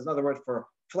 is another word for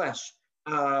flesh,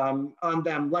 on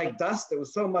them like dust. It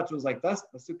was so much, it was like dust,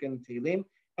 Pasuk in Tehillim.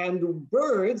 And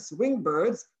birds, winged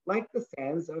birds, like the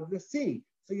sands of the sea.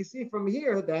 So you see from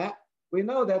here that we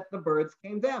know that the birds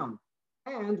came down.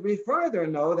 And we further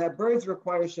know that birds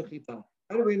require shechita.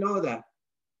 How do we know that?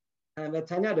 And the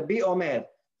Tanya, to be omer.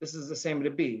 This is the same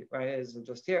to be, right? As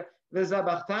just here.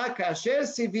 V'zabachta kasher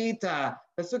sivita.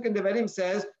 Pasuk in Devarim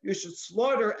says you should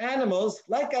slaughter animals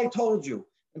like I told you.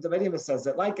 And Devarim says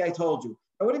that, like I told you.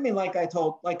 What do you mean, like I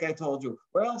told you?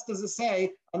 Where else does it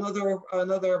say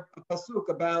another pasuk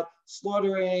about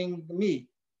slaughtering meat?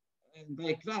 And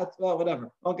well,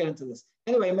 whatever. I'll get into this.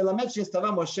 Anyway,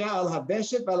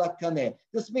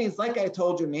 this means, like I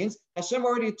told you, means Hashem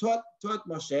already taught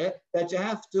Moshe that you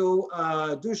have to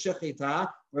do shechita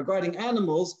regarding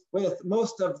animals with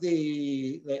most of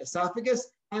the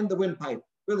esophagus and the windpipe.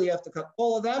 Really, you have to cut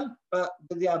all of them, but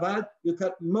b'diavad, you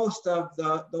cut most of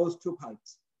those two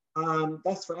pipes.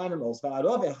 That's for animals.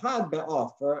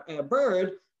 For a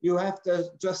bird, you have to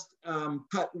just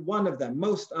cut one of them,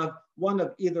 most of one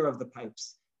of either of the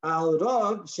pipes. And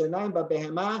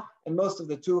most of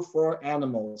the two for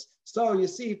animals. So you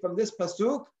see from this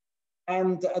pasuk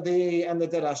and the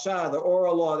derasha, the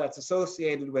oral law that's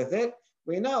associated with it,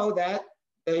 we know that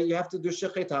you have to do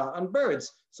shechita on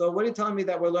birds. So what are you telling me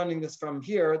that we're learning this from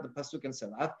here, the pasuk in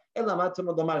Selach?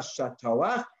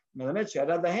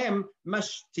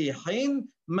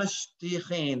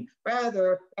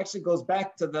 Rather, actually goes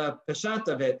back to the peshat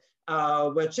of it,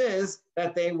 which is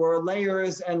that they were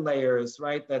layers and layers,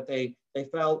 right? That they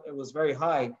fell, it was very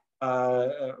high,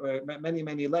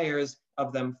 many layers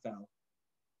of them fell.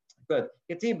 Good.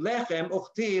 Ketib lechem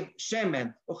uchtiv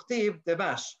shemen uchtiv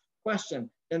devash. Question.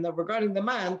 And regarding the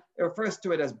man, it refers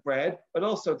to it as bread, but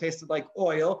also tasted like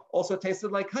oil, also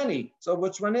tasted like honey. So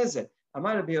which one is it? For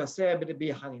old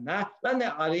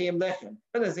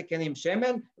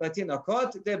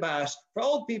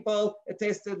people, it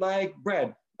tasted like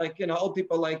bread. Like, old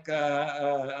people like,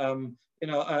 the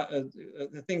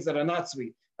things that are not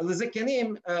sweet.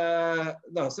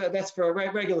 No, so that's for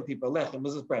regular people. Lechem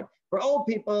was bread. For old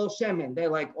people, shemen, they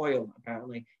like oil,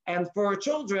 apparently. And for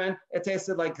children, it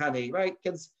tasted like honey, right?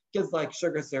 Kids like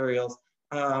sugar cereals,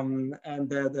 and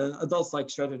the adults like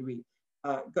shredded wheat.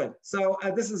 Good. So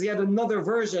this is yet another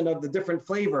version of the different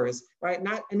flavors, right?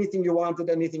 Not anything you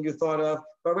wanted, anything you thought of,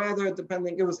 but rather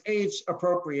depending, it was age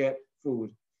appropriate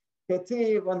food.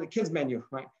 Ketiv on the kids menu,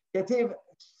 right? Ketiv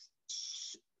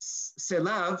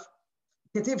selav,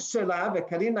 ketiv shelav,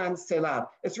 karinan selav.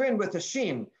 It's written with a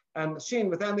sheen, and sheen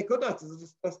without nikudat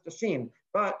is just a sheen.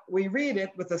 But we read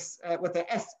it with the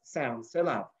s sound,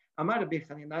 selav. אמר רבי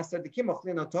חנינא, צדיקים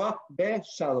אוכלים אותו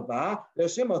בשלווה,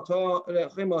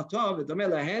 לאכילים אותו ודומה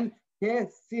להן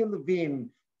כסילבין.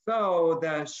 So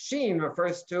the sheen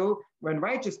refers to when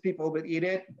righteous people would eat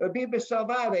it, it would be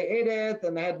b'shalva. They ate it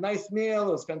and they had a nice meal.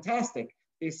 It was fantastic.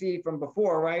 You see from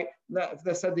before, right? The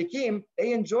tzaddikim,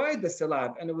 they enjoyed the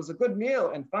silav and it was a good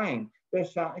meal and fine. For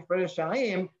the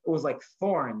sha'im, it was like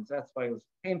thorns. That's why it was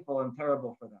painful and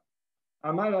terrible for them.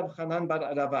 Amar Rab Chanan bar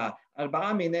Arava,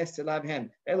 arba'a minei silav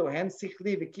hen, elu hen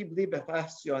sichli v'kibli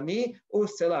b'fasioni u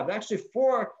silav. Actually,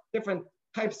 4 different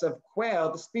types of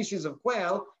quail, the species of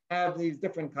quail, have these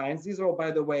different kinds. These are all, by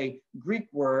the way, Greek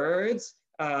words.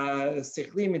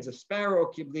 Sichli means a sparrow,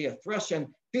 kibli a thrush,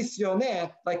 and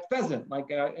fisioneh, like pheasant, like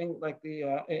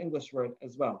the English word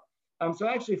as well. So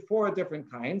actually 4 different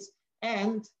kinds.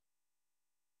 And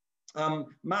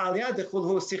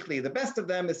the best of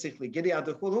them is sichli.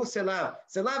 Selav.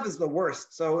 Selav is the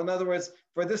worst. So in other words,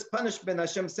 for this punishment,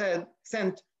 Hashem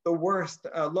sent the worst,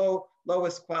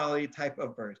 lowest quality type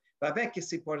of bird. It's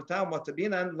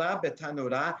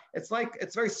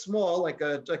very small, like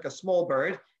a small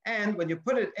bird. And when you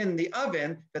put it in the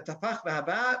oven, it's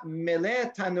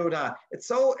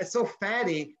so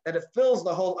fatty that it fills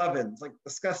the whole oven. It's like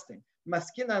disgusting. And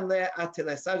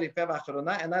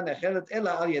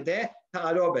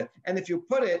if you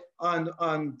put it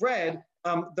on bread,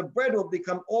 the bread will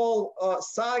become all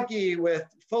soggy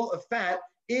full of fat.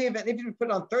 Even if you put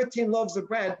it on 13 loaves of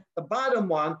bread, the bottom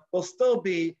one will still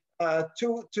be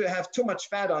to have too much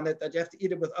fat on it that you have to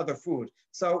eat it with other food.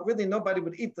 So really nobody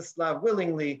would eat the slav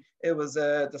willingly. It was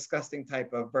a disgusting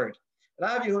type of bird.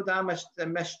 Rav Yehuda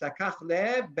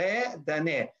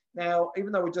Now,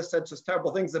 even though we just said just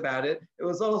terrible things about it, it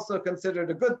was also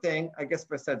considered a good thing, I guess,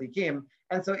 for tzaddikim.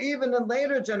 And so even in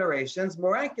later generations,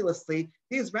 miraculously,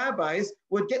 these rabbis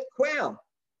would get quail.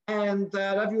 And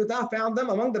Rav Yehuda found them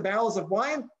among the barrels of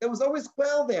wine. There was always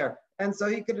quail there, and so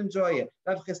he could enjoy it.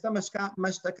 Rav Chisda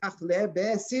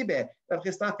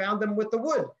found them with the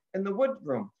wood in the wood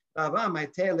room. But Rava,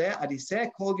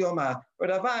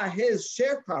 his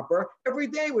sharecropper, every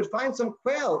day would find some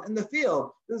quail in the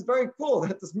field. This is very cool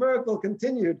that this miracle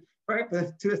continued right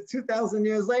to 2,000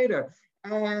 years later.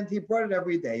 And he brought it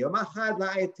every day. One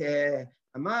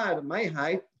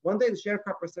day the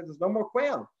sharecropper said, there's no more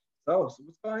quail. So what's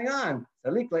going on? I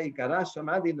went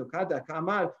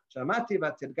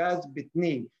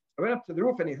up to the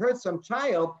roof and he heard some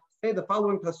child say the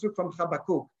following pasuk from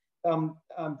Habakkuk.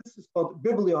 This is called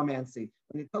bibliomancy.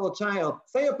 When you tell a child,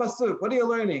 say a pasuk, what are you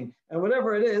learning? And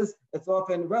whatever it is, it's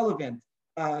often relevant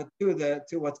to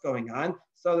what's going on.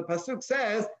 So the pasuk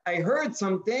says, I heard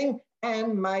something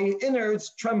and my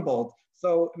innards trembled.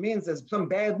 So it means there's some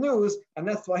bad news, and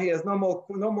that's why he has no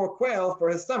more quail for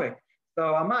his stomach.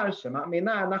 So Amar Shema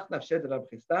Mina Nachnafshed Rav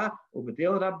Chisda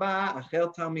Ubedil Rabba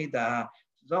Achel Talmida.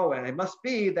 So it must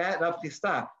be that Rav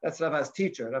Chisda, that's Rava's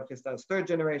teacher. Rav Chisda's third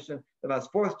generation, Rava's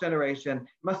fourth generation.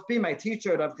 It must be my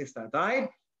teacher, Rav Chisda died,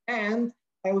 and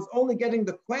I was only getting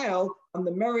the quail on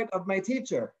the merit of my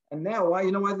teacher. And now, why?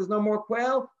 You know why there's no more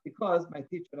quail? Because my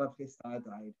teacher, Rav Chisda,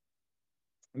 died.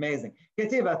 Amazing. Of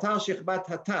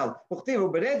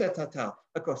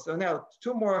course, so now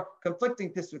two more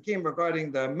conflicting pisukim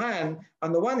regarding the man.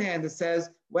 On the one hand, it says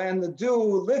when the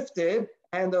dew lifted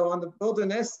and on the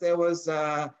wilderness there was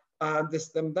the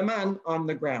man on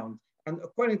the ground. And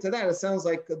according to that, it sounds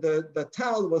like the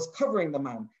tal was covering the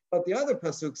man. But the other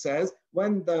pasuk says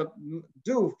when the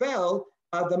dew fell,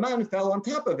 the man fell on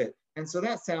top of it. And so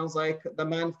that sounds like the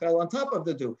man fell on top of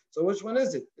the dew. So which one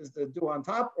is it? Is the dew on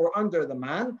top or under the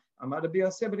man?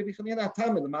 It's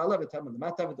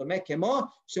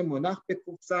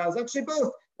actually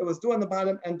both. It was dew on the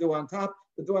bottom and dew on top.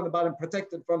 The dew on the bottom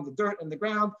protected from the dirt and the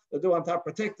ground. The dew on top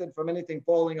protected from anything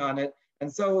falling on it.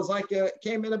 And so it was like it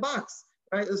came in a box,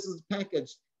 right? This is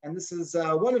packaged. And this is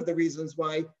one of the reasons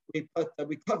why we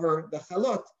cover the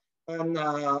chalot on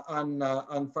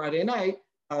Friday night.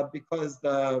 Because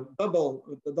the double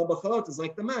chalot is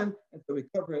like the man, and so we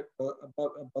cover it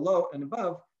below and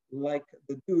above like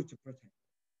the dew to protect.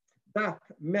 Dak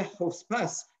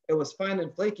mechospas, it was fine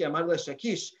and flaky. Amar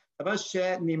leShakish,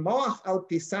 nimoach al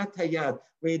pisat hayad.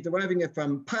 We're deriving it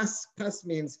from pas. Pas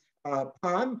means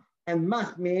palm, and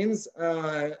mach means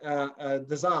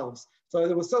dissolves. So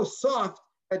it was so soft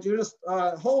that you just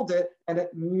hold it and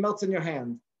it melts in your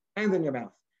hand and in your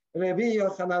mouth. Rabbi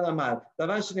Yochanan Amar, that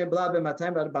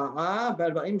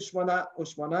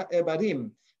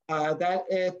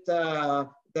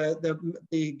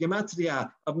the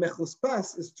gematria of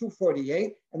mechuspas is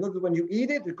 248, and look, when you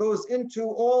eat it, it goes into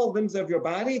all limbs of your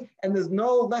body, and there's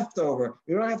no leftover.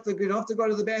 You don't have to go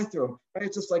to the bathroom, right?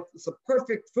 It's just like it's a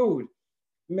perfect food.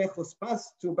 Mechuspas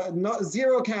to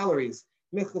 0 calories.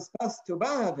 Mechuspas to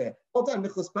bahave. Hold on,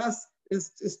 mechuspas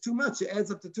is too much. It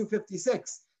adds up to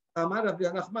 256. No, it's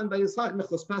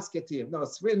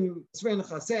written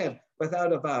chaser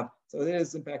without a vav, so it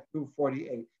is in fact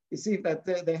 248. You see that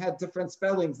they had different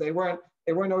spellings. They weren't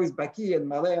always baki and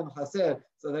malay and chaser,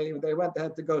 so they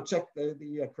had to go check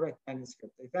the correct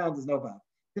manuscript. They found there's no vav.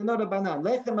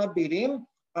 Lechem abirim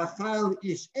achal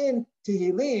ish en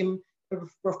tihilim,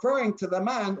 referring to the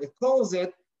man. It calls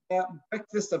it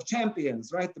breakfast of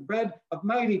champions, right? The bread of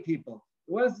mighty people.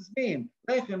 What does this mean?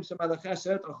 Akiva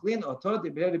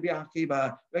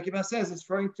says it's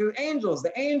referring to angels.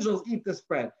 The angels eat this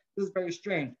bread. This is very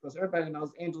strange because everybody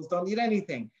knows angels don't eat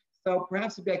anything. So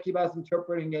perhaps Akiva is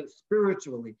interpreting it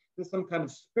spiritually. There's some kind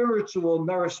of spiritual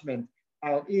nourishment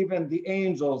that even the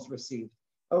angels receive.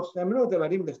 They told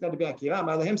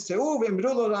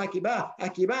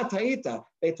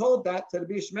that to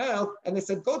Rabbi Ishmael, and they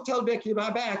said, go tell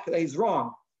Akiva back that he's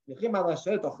wrong. What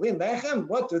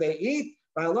do they eat?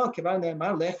 Moshe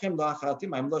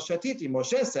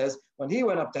says when he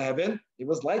went up to heaven, he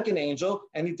was like an angel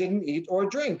and he didn't eat or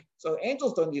drink. So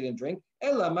angels don't eat and drink.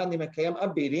 Rather,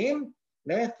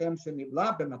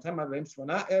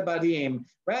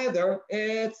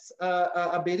 it's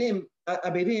abirim.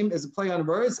 Abirim is a play on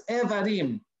words.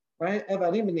 Evarim, right?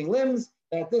 Evarim meaning limbs.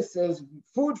 That this is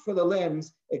food for the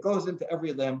limbs. It goes into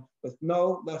every limb with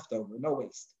no leftover, no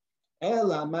waste. This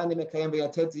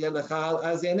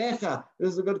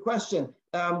is a good question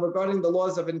regarding the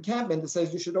laws of encampment. It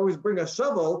says you should always bring a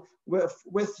shovel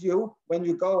with you when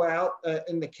you go out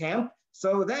in the camp,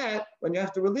 so that when you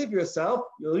have to relieve yourself,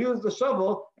 you'll use the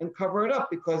shovel and cover it up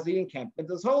because the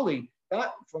encampment is holy.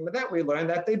 From that we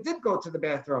learned that they did go to the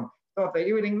bathroom. So if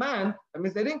they're eating man, that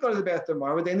means they didn't go to the bathroom.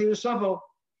 Why would they need a shovel?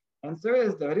 Answer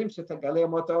is you're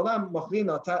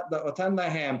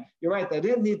right, they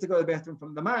didn't need to go to the bathroom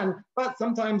from the man, but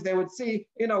sometimes they would see,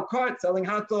 carts selling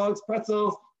hot dogs,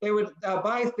 pretzels. They would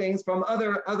buy things from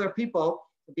other people,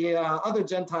 the other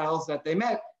Gentiles that they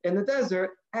met in the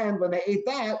desert, and when they ate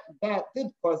that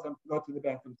did cause them to go to the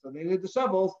bathroom. So they needed the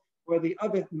shovels for the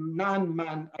other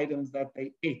non-man items that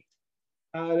they ate.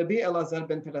 Rabbi Elazar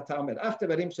ben Pirata Omer, after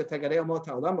Barim Shetagarei Omot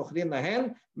Ha'olam Ochlin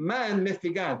Lahen, man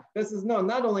mifigan. This is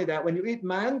not only that, when you eat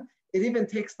man, it even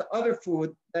takes the other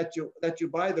food that you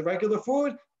buy, the regular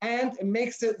food, and it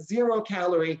makes it 0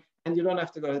 calorie, and you don't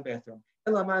have to go to the bathroom.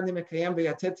 So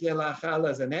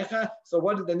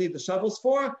what did they need the shovels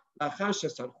for? This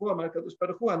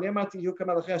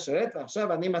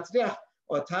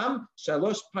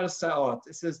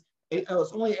is, it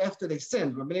was only after they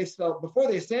sinned. Before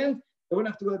they sinned, they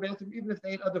wouldn't have to go to the bathroom even if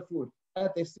they ate other food.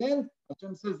 If they sinned,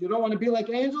 Hashem says, you don't want to be like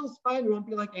angels? Fine, you won't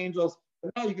be like angels.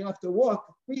 But now you're going to have to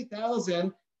walk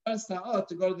 3,000 parsa'ot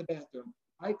to go to the bathroom,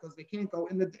 right? Because they can't go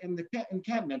in the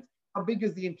encampment. How big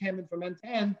is the encampment from end to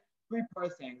end? 3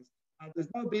 parsangs.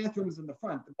 There's no bathrooms in the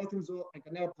front. The bathrooms are like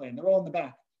an airplane. They're all in the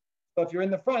back. So if you're in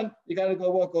the front, you got to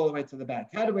go walk all the way to the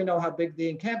back. How do we know how big the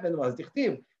encampment was?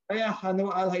 Dichtiv.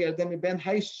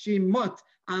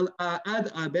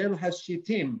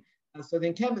 So the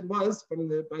encampment was by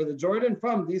the Jordan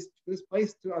from this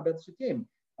place to Abed Shittim.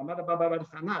 I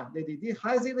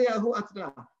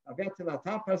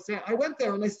went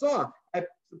there and I saw the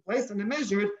place and I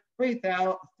measured 3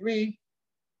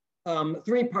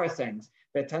 parsangs.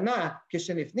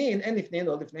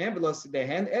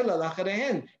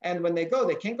 And when they go,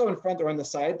 they can't go in front or on the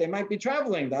side. They might be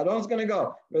traveling. The Adon's going to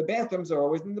go. The bathrooms are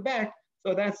always in the back.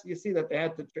 So you see that they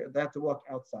had to walk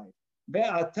outside.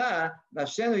 By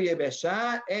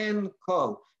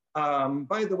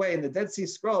the way, in the Dead Sea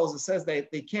Scrolls, it says they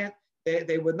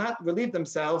would not relieve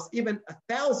themselves even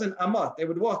 1,000 amot. They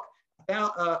would walk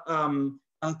 1,000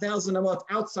 amot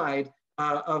outside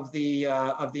of the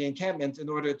encampment in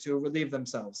order to relieve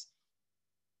themselves.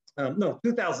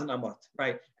 2,000 amot,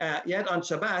 right? Yet on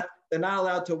Shabbat, they're not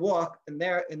allowed to walk in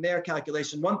their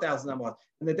calculation 1,000 amot.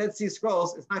 In the Dead Sea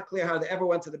Scrolls, it's not clear how they ever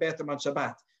went to the bathroom on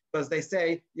Shabbat, because they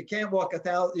say you can't walk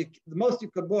 1,000. The most you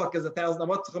could walk is 1,000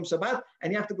 amot from Shabbat,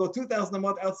 and you have to go 2,000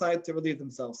 amot outside to relieve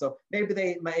themselves. So maybe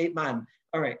they ate man.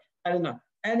 All right, I don't know.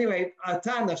 Anyway,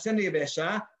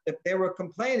 if they were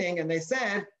complaining and they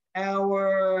said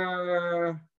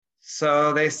our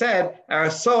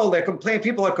soul,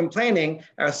 people are complaining,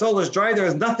 our soul is dry, there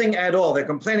is nothing at all. They're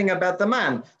complaining about the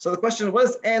man. So the question, what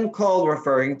is en kol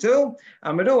referring to?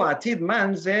 The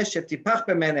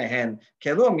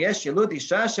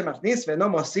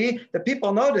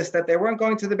people noticed that they weren't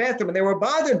going to the bathroom and they were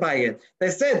bothered by it. They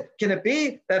said, can it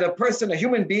be that a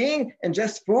human being,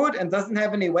 ingests food and doesn't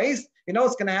have any waste? You know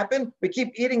what's going to happen? We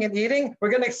keep eating and eating,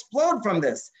 we're going to explode from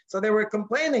this. So they were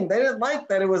complaining. They didn't like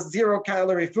that it was 0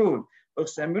 calorie food.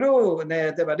 Okay,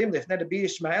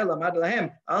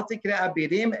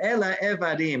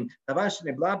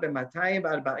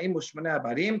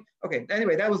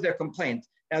 anyway, that was their complaint.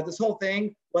 Now this whole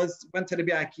thing went to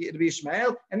Rabbi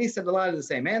Ishmael, and he said a lot of the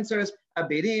same answers.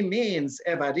 Abirim means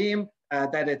evadim,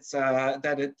 that it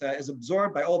is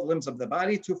absorbed by all the limbs of the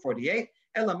body, 248.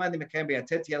 Then why do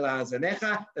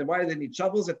they need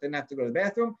shovels if they don't have to go to the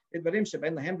bathroom? Things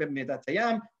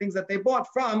that they bought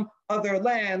from other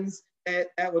lands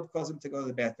that would cause them to go to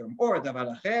the bathroom. Or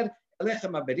דבר אחר,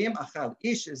 לחם הבירים אכל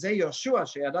איש, זה יהושע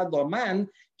שירד לו מן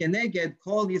כנגד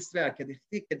כל ישראל,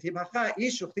 כתיבך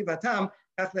איש וכתיבתם,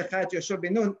 כך לך את יהושע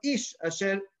בן נון, איש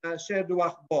אשר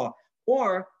רוח בו.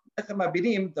 Or לחם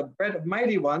הבירים, the bread of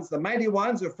mighty ones, the mighty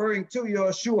ones referring to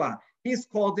Yehoshua. He's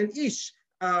called an ish.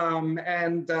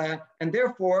 And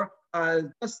therefore,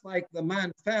 just like the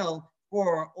man fell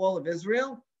for all of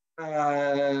Israel,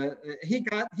 he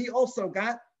also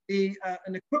got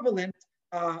an equivalent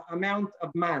amount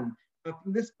of man.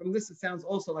 From this, it sounds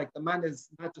also like the man is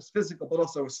not just physical, but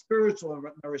also spiritual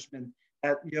nourishment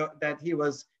that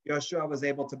Yehoshua was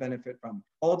able to benefit from.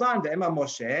 Hold on, the Emma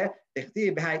Moshe,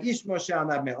 ish Moshe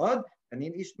anav me'od,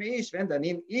 danin ish me'ish, and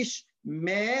danin ish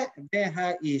me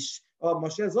ish. Oh,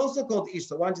 Moshe is also called Ish.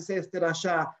 So why don't you say it's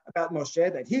Tirasha about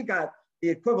Moshe, that he got the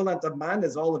equivalent of man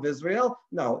as all of Israel?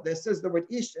 No, this says the word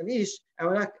Ish and Ish,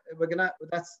 and it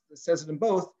says it in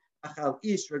both. Achal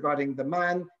Ish regarding the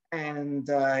man, and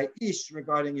Ish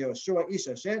regarding Yehoshua, Ish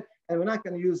Asher. And we're not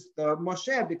going to use the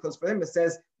Moshe because for him it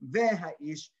says Veha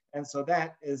Ish, and so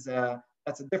that's a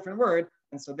different word,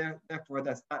 and so therefore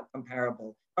that's not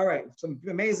comparable. All right, some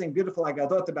amazing, beautiful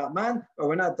agadot about man, but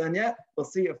we're not done yet. We'll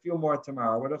see a few more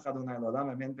tomorrow.